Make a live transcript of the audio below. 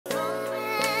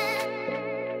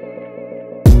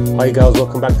Hi guys,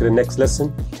 welcome back to the next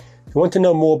lesson. If you want to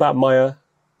know more about Maya,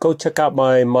 go check out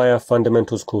my Maya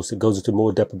Fundamentals course. It goes into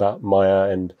more depth about Maya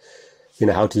and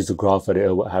how to use the graph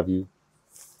editor, what have you.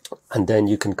 And then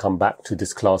you can come back to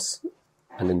this class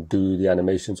and then do the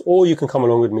animations, or you can come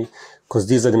along with me because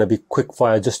these are going to be quick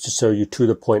fire just to show you to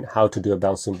the point how to do a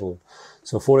bouncing ball.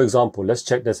 So for example, let's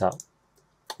check this out.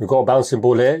 We've got a bouncing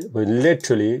ball here. We're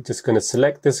literally just going to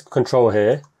select this control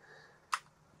here.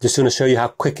 Just going to show you how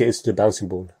quick it is to do a bouncing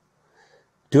ball.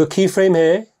 Do a keyframe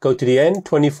here, go to the end,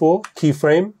 24,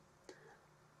 keyframe.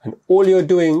 And all you're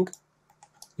doing,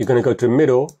 you're going to go to the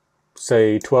middle,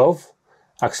 say 12.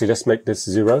 Actually, let's make this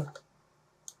 0,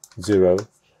 0.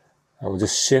 And we'll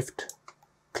just shift,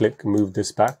 click, move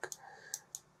this back.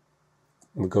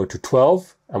 And we go to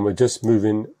 12, and we're just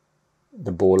moving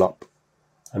the ball up.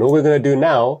 And all we're going to do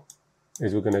now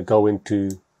is we're going to go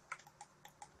into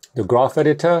the graph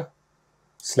editor,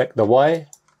 select the Y.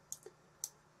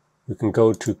 We can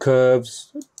go to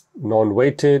curves,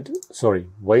 weighted.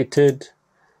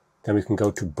 Then we can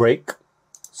go to break.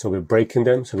 So we're breaking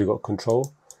them, so we've got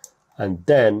control. And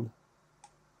then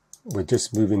we're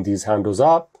just moving these handles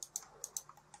up.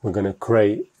 We're going to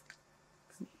create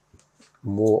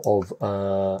more of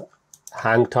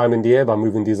hang time in the air by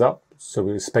moving these up. So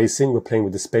we're playing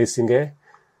with the spacing here.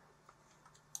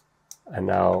 And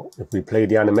now if we play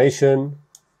the animation,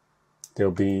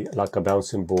 there'll be like a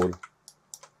bouncing ball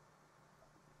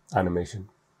animation.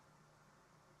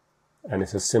 And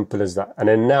it's as simple as that. And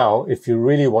then now, if you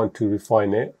really want to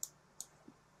refine it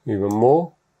even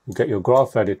more, you get your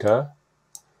graph editor.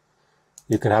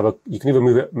 You can even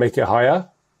move it, make it higher.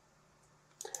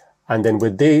 And then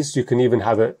with these, you can even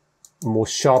have it more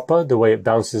sharper, the way it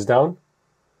bounces down.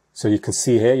 So you can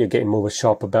see here, you're getting more of a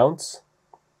sharper bounce.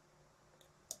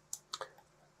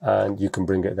 And you can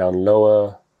bring it down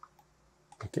lower,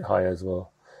 make it higher as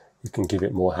well. You can give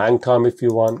it more hang time if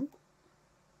you want.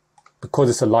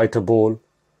 Because it's a lighter ball,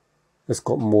 it's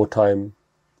got more time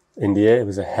in the air. If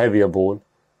it's a heavier ball,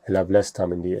 it'll have less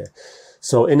time in the air.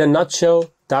 So in a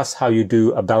nutshell, that's how you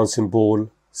do a bouncing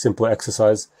ball, simple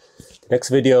exercise. The next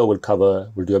video we'll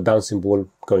do a bouncing ball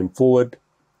going forward,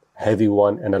 heavy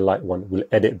one and a light one. We'll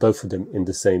edit both of them in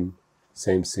the same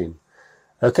scene.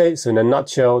 Okay, so in a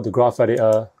nutshell, the graph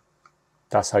editor,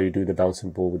 that's how you do the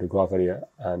bouncing ball with the graph editor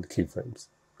and keyframes.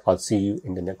 I'll see you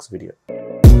in the next video.